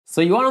So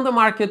you are on the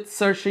market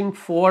searching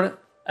for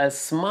a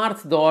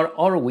smart door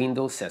or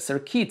window sensor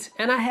kit,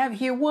 and I have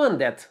here one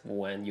that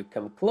when you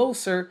come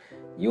closer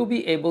you'll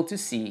be able to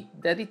see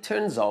that it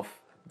turns off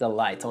the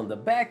light on the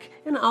back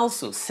and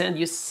also send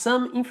you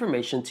some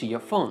information to your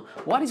phone.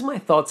 What is my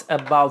thoughts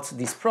about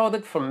this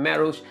product from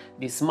Meross,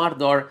 the smart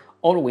door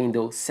or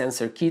window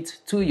sensor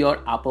kit to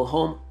your Apple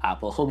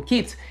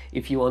HomeKit?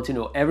 If you want to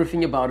know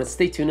everything about it,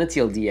 stay tuned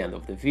until the end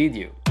of the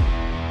video.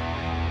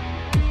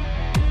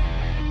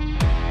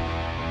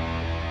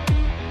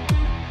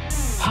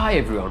 Hi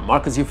everyone,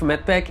 Marcus here from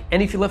MedPack,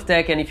 and if you love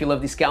tech and if you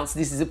love discounts,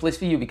 this is a place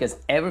for you because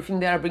everything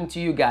that I bring to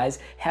you guys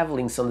have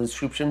links on the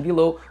description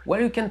below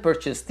where you can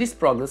purchase these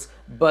products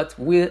but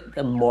with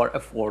a more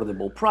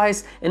affordable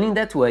price, and in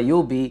that way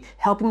you'll be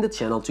helping the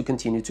channel to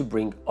continue to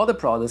bring other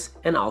products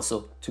and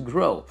also to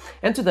grow.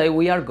 And today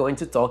we are going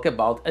to talk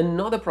about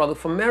another product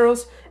from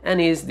Meross,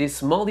 and is this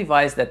small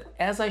device that,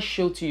 as I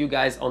showed to you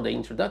guys on the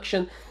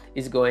introduction,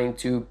 is going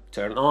to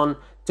turn on,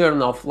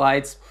 turn off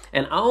lights,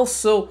 and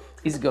also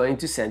is going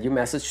to send you a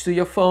message to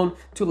your phone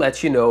to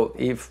let you know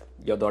if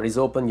your door is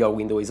open, your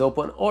window is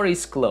open or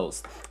is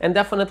closed. And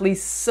definitely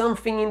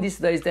something in these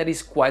days that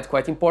is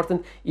quite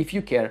important if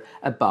you care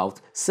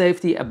about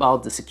safety,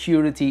 about the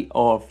security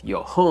of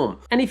your home.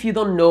 And if you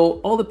don't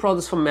know, all the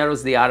products from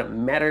Meross, they are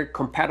Matter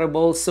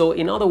compatible. So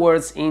in other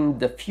words, in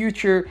the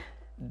future,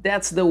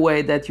 that's the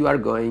way that you are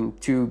going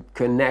to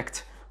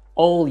connect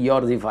all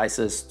your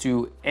devices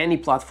to any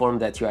platform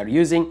that you are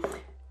using.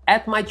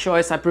 At my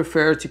choice, I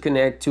prefer to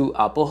connect to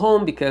Apple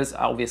Home because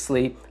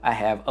obviously I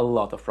have a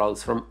lot of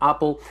products from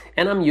Apple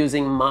and I'm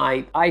using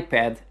my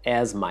iPad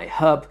as my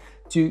hub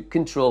to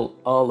control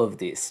all of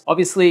this.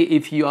 Obviously,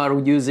 if you are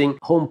using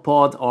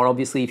HomePod or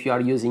obviously if you are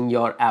using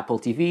your Apple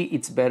TV,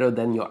 it's better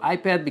than your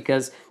iPad,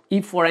 because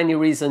if for any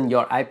reason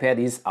your iPad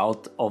is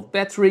out of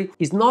battery,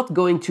 it's not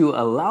going to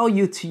allow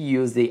you to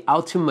use the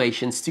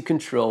automations to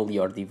control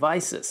your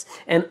devices.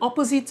 And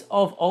opposite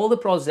of all the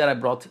products that I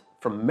brought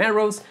from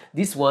Meross,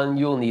 this one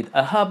you'll need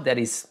a hub that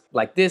is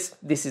like this.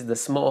 This is the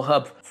small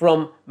hub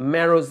from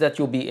Meross that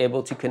you'll be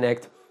able to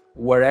connect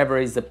wherever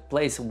is the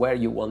place where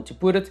you want to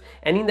put it,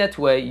 and in that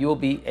way you'll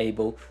be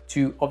able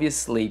to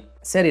obviously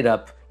set it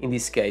up, in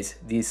this case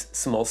this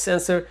small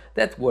sensor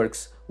that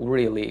works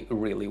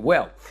really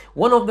well.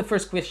 One of the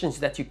first questions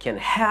that you can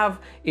have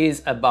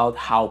is about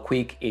how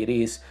quick it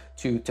is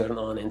to turn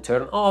on and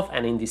turn off,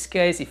 and in this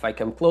case if I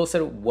come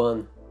closer,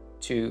 1,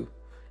 2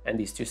 and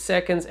these 2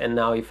 seconds, and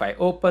now if I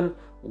open,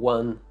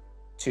 1,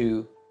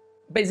 2,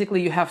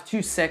 basically you have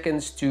 2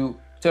 seconds to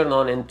turn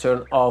on and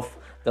turn off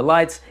the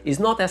lights. Is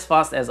not as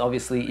fast as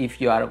obviously if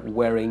you are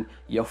wearing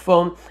your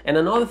phone. And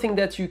another thing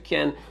that you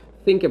can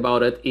think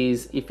about it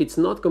is, if it's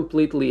not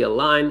completely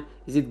aligned,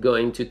 is it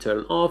going to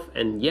turn off?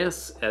 And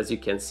yes, as you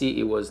can see,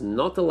 it was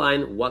not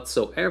aligned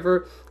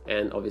whatsoever,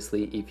 and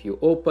obviously if you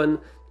open,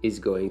 is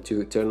going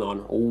to turn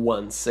on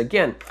once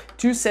again.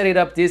 To set it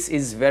up, this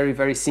is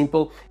very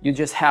simple. You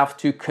just have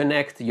to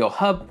connect your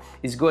hub.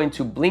 It's going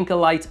to blink a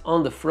light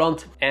on the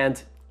front,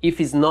 and if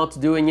it's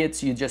not doing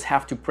it, you just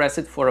have to press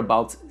it for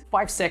about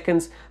 5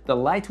 seconds. The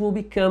light will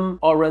become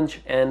orange,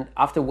 and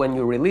after, when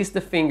you release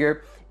the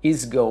finger,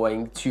 is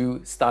going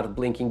to start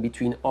blinking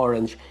between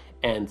orange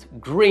and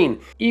green.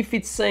 If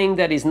it's saying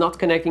that it's not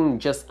connecting,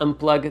 just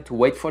unplug it,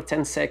 wait for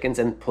 10 seconds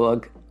and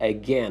plug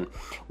again.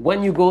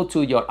 When you go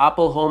to your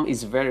Apple Home,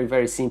 it's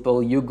very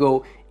simple. You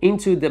go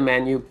into the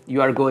menu,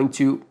 you are going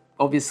to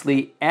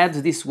obviously add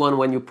this one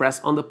when you press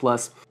on the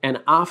plus,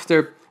 and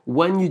after,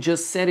 when you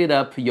just set it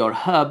up, your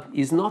hub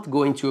is not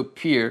going to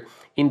appear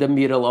in the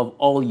middle of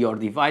all your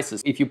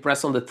devices. If you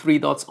press on the 3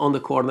 dots on the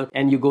corner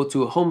and you go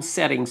to home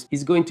settings,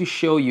 it's going to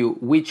show you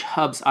which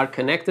hubs are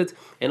connected,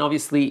 and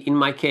obviously in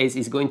my case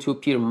it's going to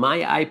appear my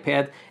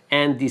iPad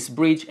and this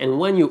bridge, and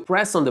when you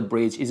press on the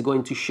bridge it's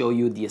going to show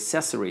you the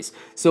accessories.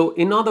 So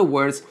in other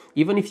words,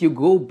 even if you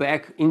go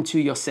back into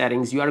your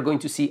settings, you are going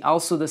to see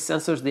also the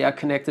sensors, they are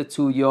connected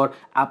to your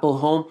Apple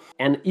Home,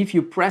 and if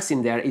you press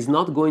in there, it's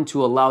not going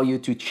to allow you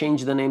to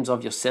change the names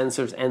of your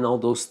sensors and all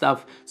those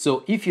stuff.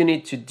 So if you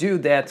need to do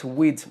that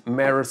with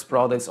Meross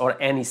products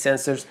or any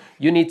sensors,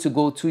 you need to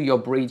go to your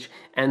bridge,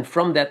 and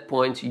from that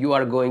point you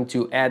are going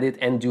to add it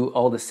and do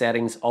all the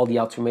settings, all the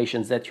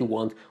automations that you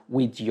want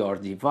with your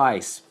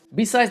device.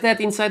 Besides that,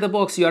 inside the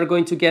box you are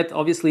going to get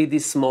obviously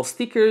these small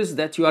stickers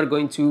that you are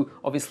going to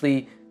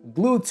obviously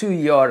glue to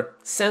your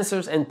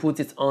sensors and put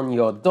it on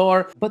your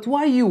door. But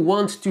why you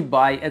want to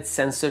buy a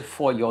sensor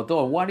for your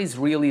door? What is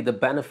really the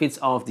benefits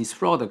of this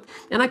product?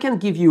 And I can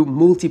give you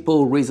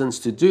multiple reasons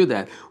to do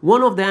that.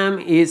 One of them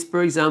is,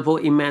 for example,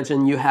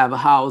 imagine you have a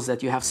house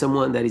that you have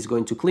someone that is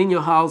going to clean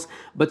your house,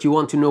 but you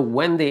want to know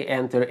when they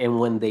enter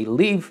and when they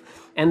leave.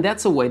 And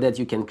that's a way that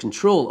you can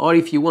control. Or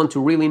if you want to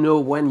really know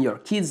when your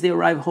kids they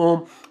arrive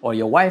home or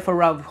your wife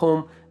arrive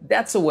home,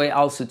 that's a way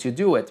also to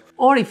do it.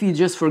 Or if you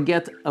just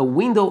forget a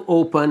window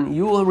open,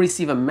 you will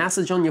receive a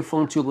message on your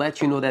phone to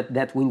let you know that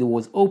that window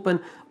was open.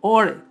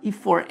 Or if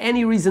for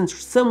any reason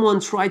someone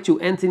tried to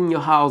enter in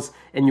your house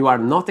and you are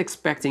not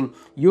expecting,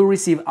 you'll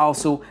receive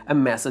also a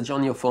message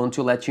on your phone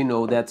to let you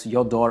know that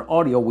your door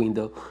or your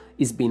window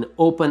is being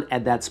open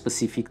at that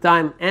specific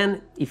time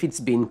and if it's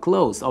been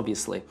closed,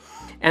 obviously.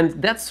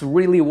 And that's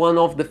really one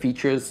of the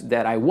features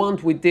that I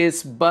want with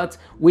this, but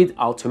with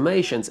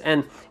automations.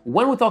 And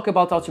when we talk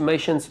about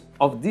automations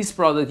of this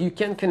product, you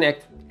can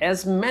connect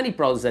as many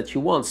products that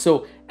you want.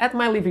 So at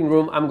my living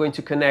room, I'm going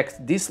to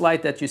connect this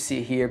light that you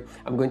see here.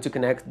 I'm going to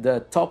connect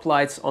the top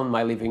lights on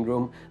my living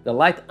room, the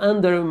light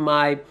under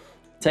my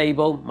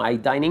table, my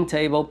dining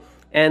table,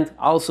 and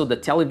also the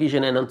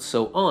television and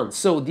so on.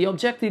 So the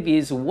objective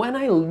is when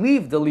I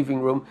leave the living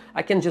room,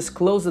 I can just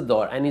close the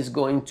door and it's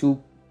going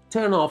to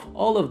turn off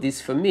all of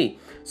this for me.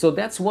 So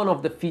that's one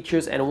of the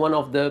features and one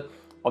of the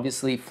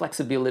obviously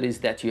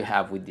flexibilities that you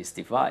have with this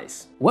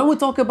device. When we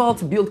talk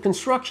about build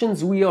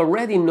constructions, we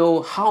already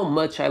know how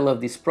much I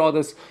love these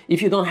products.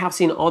 If you don't have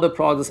seen other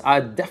products, I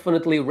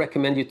definitely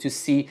recommend you to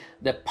see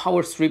the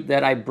power strip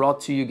that I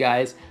brought to you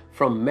guys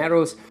from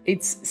Meross.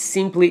 It's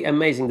simply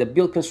amazing. The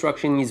build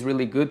construction is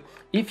really good.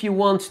 If you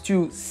want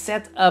to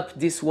set up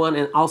this one,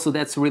 and also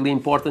that's really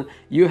important,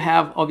 you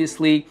have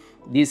obviously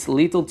this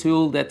little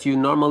tool that you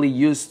normally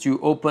use to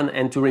open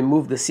and to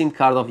remove the SIM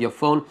card of your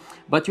phone,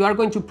 but you are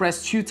going to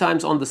press 2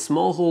 times on the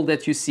small hole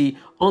that you see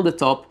on the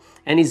top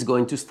and it's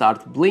going to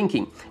start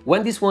blinking.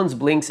 When this one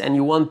blinks and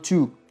you want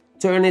to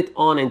turn it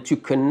on and to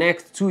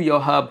connect to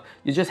your hub,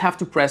 you just have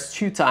to press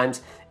 2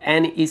 times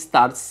and it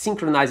starts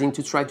synchronizing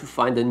to try to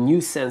find a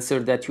new sensor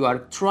that you are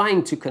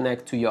trying to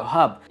connect to your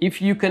hub.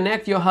 If you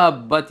connect your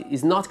hub but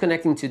is not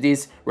connecting to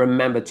this,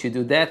 remember to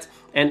do that.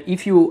 And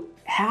if you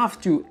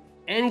have to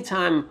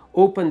anytime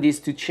open this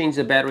to change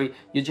the battery,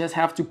 you just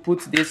have to put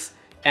this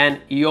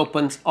and it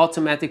opens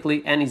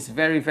automatically, and it's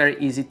very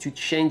easy to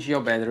change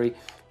your battery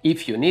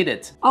if you need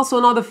it. Also,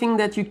 another thing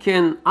that you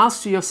can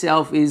ask to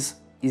yourself is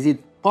it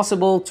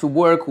possible to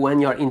work when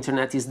your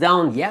internet is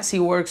down? Yes, it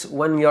works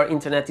when your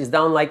internet is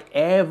down, like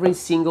every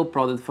single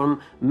product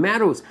from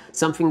Meross.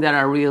 Something that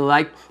I really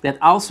like, that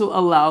also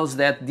allows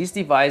that this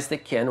device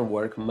that can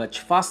work much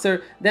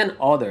faster than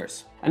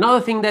others.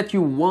 Another thing that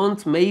you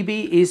want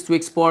maybe is to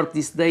export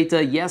this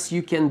data. Yes,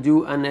 you can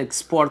do an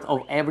export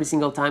of every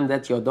single time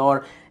that your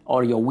door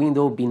or your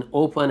window been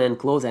open and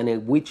closed and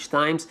at which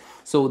times.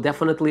 So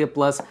definitely a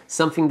plus,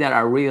 something that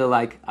I really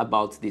like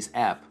about this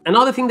app.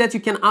 Another thing that you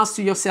can ask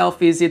to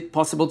yourself, is it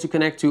possible to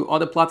connect to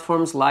other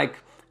platforms like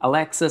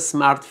Alexa,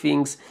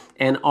 SmartThings,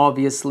 and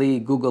obviously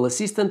Google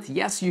Assistant?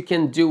 Yes, you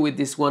can do with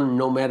this one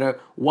no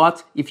matter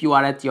what. If you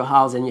are at your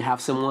house and you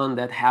have someone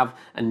that have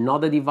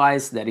another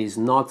device that is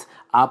not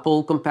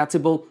Apple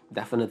compatible,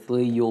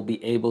 definitely you'll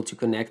be able to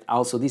connect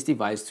also this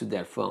device to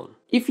their phone.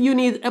 If you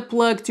need a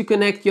plug to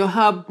connect your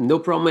hub, no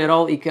problem at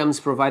all. It comes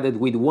provided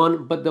with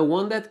one, but the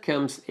one that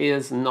comes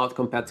is not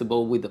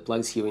compatible with the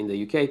plugs here in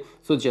the UK,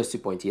 so just to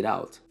point it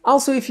out.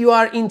 Also, if you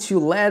are into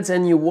LEDs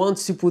and you want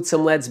to put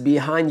some LEDs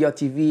behind your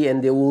TV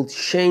and they will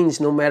change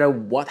no matter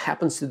what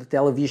happens to the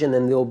television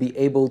and they'll be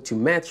able to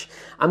match,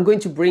 I'm going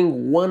to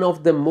bring one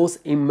of the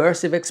most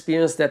immersive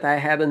experience that I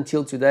had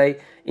until today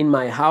in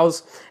my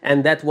house,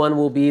 and that one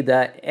will be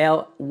the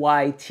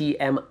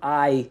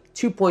LYTMI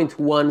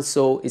 2.1,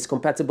 so it's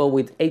compatible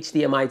with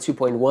HDMI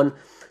 2.1.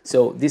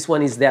 So this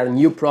one is their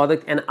new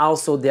product and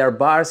also their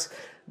bars,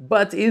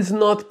 but it's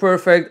not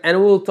perfect, and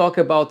we'll talk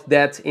about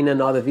that in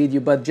another video.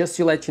 But just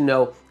to let you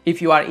know, if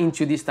you are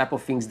into this type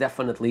of things,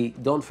 definitely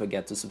don't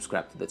forget to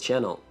subscribe to the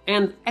channel.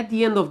 And at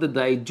the end of the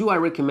day, do I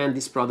recommend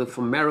this product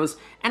from Meross?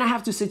 And I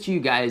have to say to you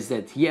guys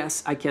that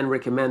yes, I can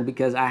recommend,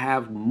 because I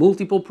have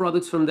multiple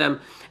products from them,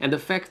 and the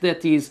fact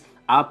that is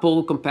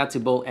Apple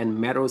compatible and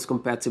Meross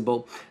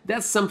compatible,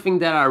 that's something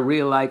that I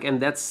really like, and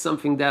that's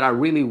something that I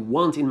really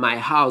want in my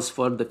house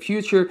for the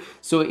future.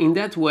 So in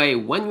that way,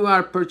 when you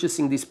are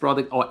purchasing this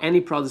product or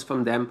any products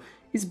from them,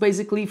 it's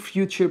basically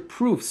future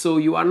proof. So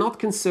you are not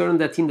concerned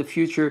that in the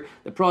future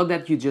the product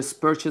that you just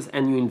purchased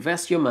and you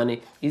invest your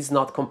money is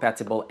not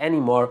compatible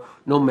anymore,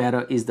 no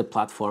matter is the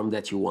platform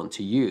that you want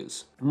to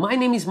use. My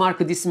name is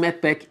Marco, this is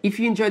MedPack. If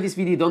you enjoyed this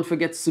video, don't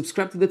forget to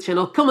subscribe to the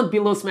channel, comment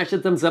below, smash the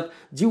thumbs up,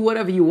 do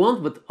whatever you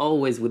want, but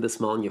always with a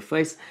smile on your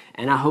face,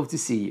 and I hope to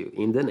see you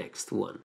in the next one.